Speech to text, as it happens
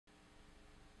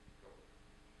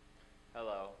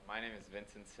Hello, my name is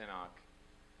Vincent Sinnock.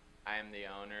 I am the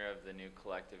owner of the new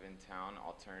collective in town,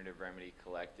 Alternative Remedy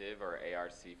Collective, or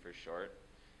ARC for short,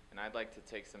 and I'd like to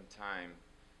take some time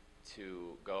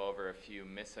to go over a few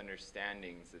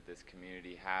misunderstandings that this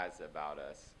community has about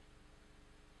us.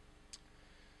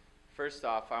 First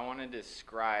off, I want to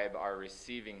describe our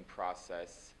receiving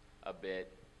process a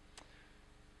bit.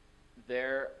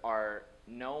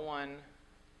 No one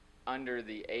under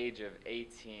the age of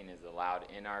 18 is allowed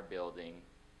in our building,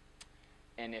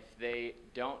 and if they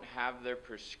don't have their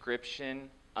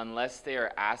prescription, unless they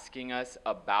are asking us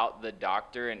about the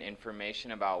doctor and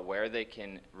information about where they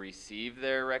can receive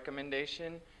their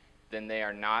recommendation, then they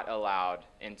are not allowed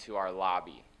into our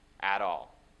lobby at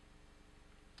all.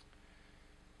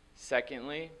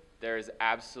 Secondly, there is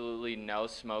absolutely no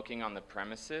smoking on the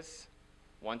premises.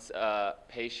 Once a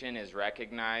patient is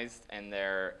recognized and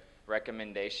their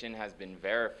recommendation has been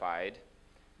verified,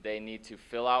 they need to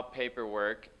fill out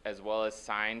paperwork as well as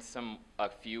sign a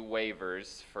few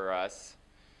waivers for us.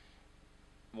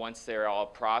 Once they're all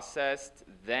processed,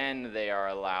 then they are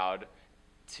allowed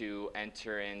to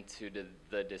enter into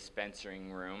the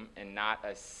dispensing room, and not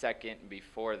a second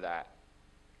before that.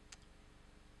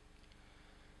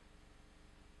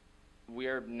 We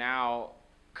are now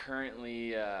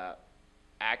currently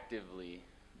actively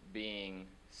being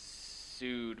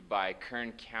sued by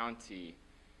Kern County,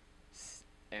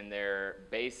 and their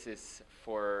basis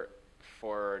for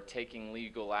taking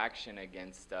legal action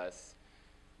against us,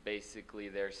 basically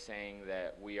they're saying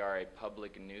that we are a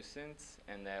public nuisance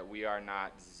and that we are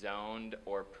not zoned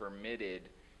or permitted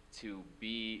to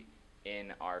be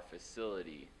in our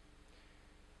facility,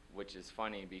 which is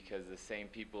funny because the same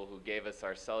people who gave us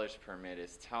our seller's permit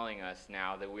is telling us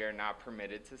now that we are not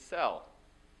permitted to sell.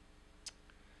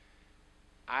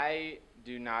 I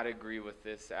do not agree with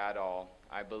this at all.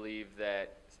 I believe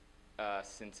that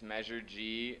since Measure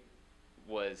G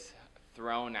was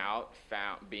thrown out,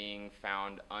 being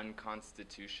found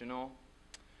unconstitutional,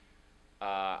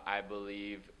 I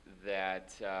believe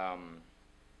that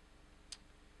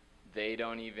they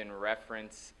don't even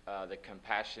reference the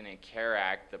Compassionate Care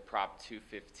Act, the Prop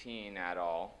 215 at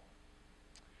all.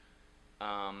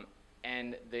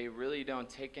 And they really don't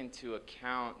take into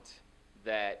account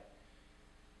that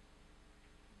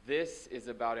this is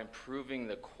about improving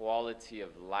the quality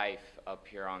of life up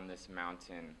here on this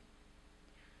mountain.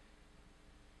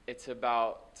 It's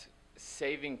about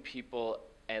saving people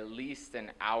at least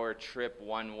an hour trip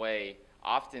one way.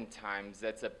 Oftentimes,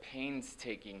 that's a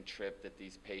painstaking trip that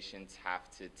these patients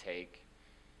have to take.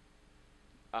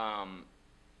 That's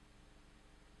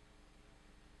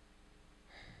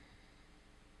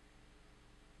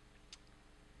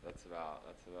about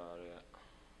it.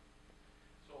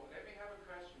 So let me have a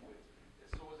question with you.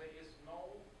 So there is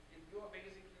no, you are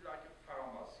basically like a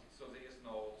pharmacy, so there is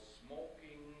no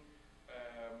smoking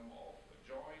of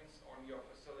joints on your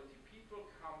facility. People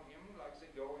come in, like they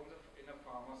go in a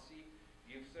pharmacy,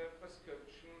 give their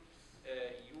prescription,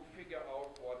 you figure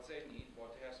out what they need,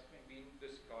 what has been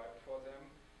prescribed for them,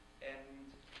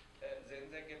 and then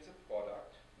they get the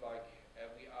product, like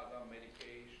every other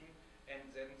medication, and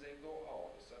then they go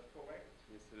out. Is that correct?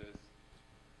 Yes, it is.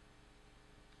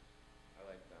 I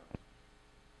like that.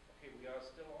 Okay, we are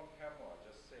still on camera,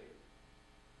 just say.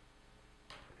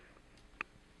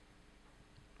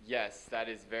 Yes, that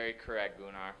is very correct,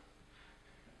 Gunnar.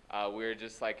 We're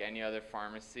just like any other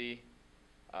pharmacy.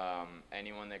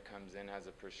 Anyone that comes in has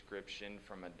a prescription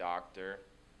from a doctor.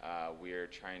 We're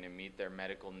trying to meet their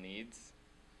medical needs.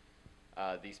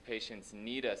 These patients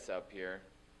need us up here,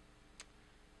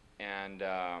 and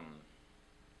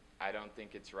I don't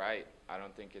think it's right. I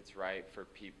don't think it's right for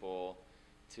people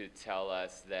to tell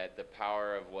us that the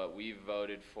power of what we've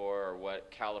voted for, or what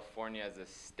California as a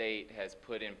state has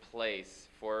put in place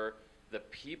for the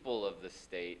people of the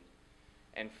state,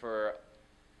 and for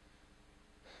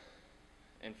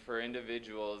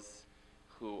individuals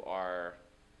who are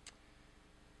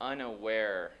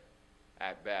unaware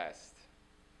at best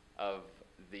of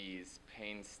these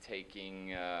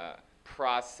painstaking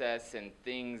process and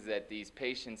things that these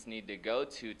patients need to go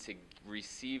to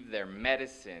receive their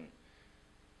medicine.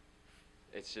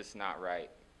 It's just not right.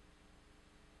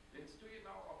 Vince, do you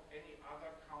know of any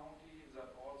other county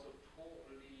that also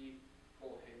totally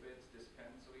prohibits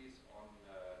dispensaries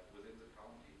within the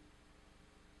county?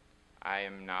 I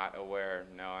am not aware.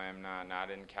 No, I am not.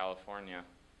 Not in California.